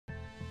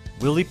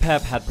Willie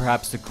Pep had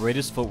perhaps the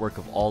greatest footwork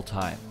of all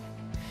time.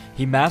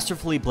 He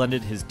masterfully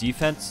blended his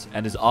defense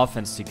and his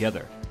offense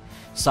together,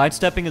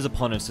 sidestepping his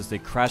opponents as they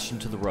crashed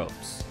into the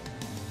ropes,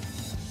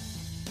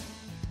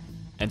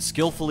 and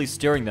skillfully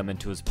steering them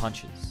into his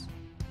punches.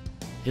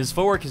 His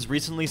footwork has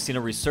recently seen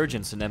a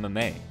resurgence in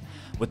MMA,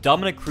 with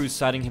Dominick Cruz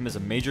citing him as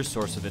a major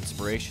source of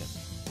inspiration.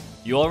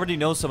 You already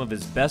know some of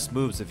his best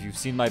moves if you've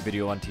seen my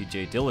video on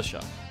TJ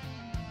Dillashaw.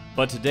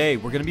 But today,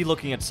 we're going to be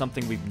looking at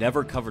something we've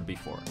never covered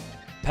before,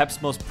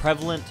 Pep's most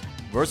prevalent,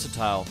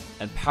 versatile,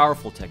 and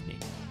powerful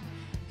technique,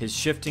 his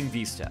shifting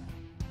V-step.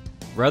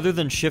 Rather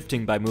than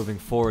shifting by moving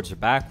forwards or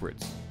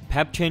backwards,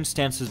 Pep changed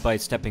stances by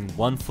stepping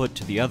one foot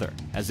to the other,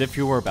 as if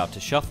you were about to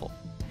shuffle,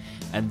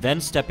 and then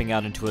stepping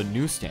out into a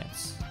new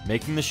stance,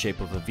 making the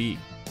shape of a V.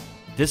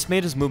 This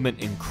made his movement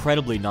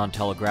incredibly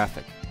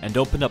non-telegraphic, and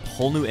opened up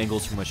whole new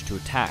angles from which to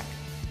attack,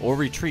 or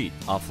retreat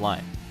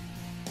offline.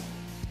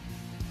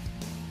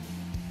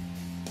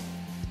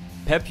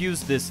 Pep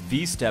used this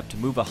V-step to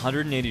move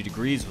 180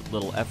 degrees with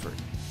little effort.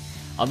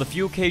 On the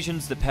few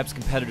occasions that Pep's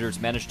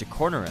competitors managed to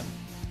corner him,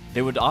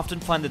 they would often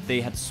find that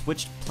they had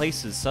switched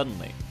places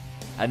suddenly,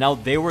 and now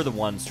they were the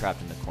ones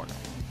trapped in the corner.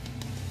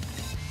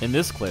 In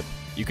this clip,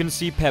 you can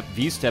see Pep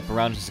V-step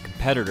around his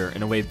competitor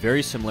in a way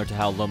very similar to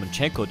how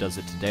Lomachenko does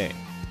it today.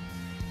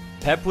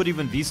 Pep would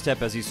even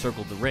V-step as he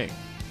circled the ring,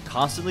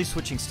 constantly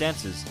switching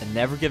stances and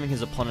never giving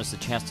his opponents a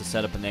chance to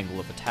set up an angle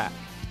of attack.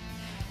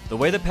 The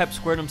way that Pep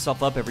squared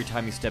himself up every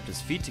time he stepped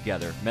his feet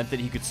together meant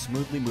that he could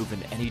smoothly move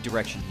in any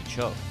direction he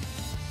chose.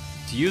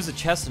 To use a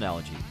chess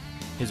analogy,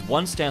 his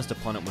one-stanced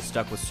opponent was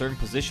stuck with certain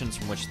positions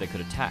from which they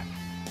could attack,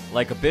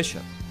 like a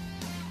bishop,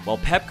 while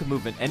Pep could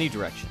move in any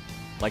direction,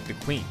 like the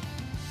queen.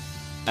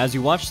 As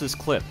you watch this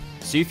clip,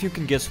 see if you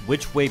can guess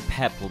which way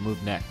Pep will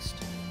move next.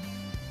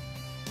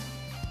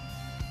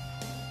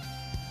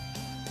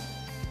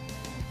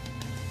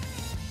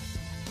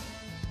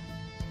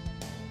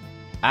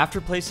 After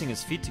placing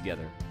his feet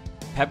together,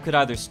 Pep could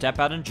either step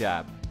out and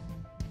jab,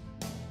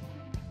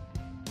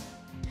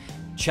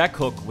 check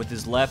hook with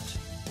his left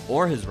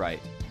or his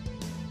right,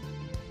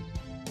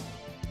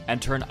 and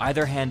turn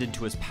either hand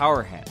into his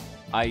power hand,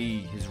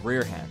 i.e. his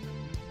rear hand.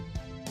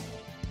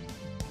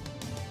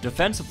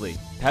 Defensively,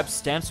 Pep's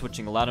stance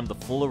switching allowed him the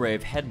full array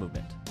of head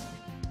movement,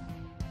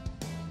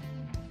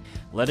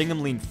 letting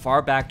him lean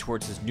far back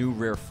towards his new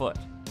rear foot.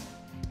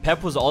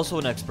 Pep was also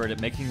an expert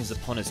at making his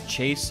opponents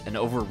chase and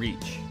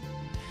overreach,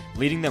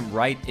 leading them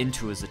right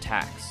into his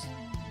attacks.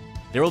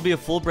 There will be a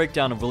full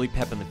breakdown of Willie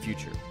Pep in the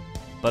future,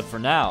 but for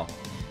now,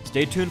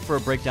 stay tuned for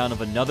a breakdown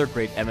of another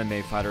great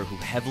MMA fighter who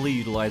heavily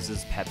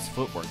utilizes Pep's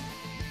footwork.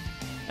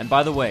 And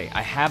by the way,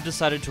 I have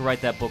decided to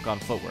write that book on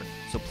footwork,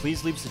 so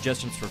please leave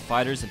suggestions for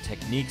fighters and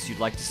techniques you'd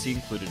like to see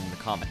included in the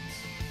comments.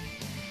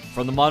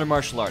 From the Modern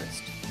Martial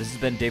Artist, this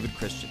has been David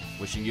Christian,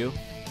 wishing you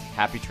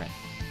happy training.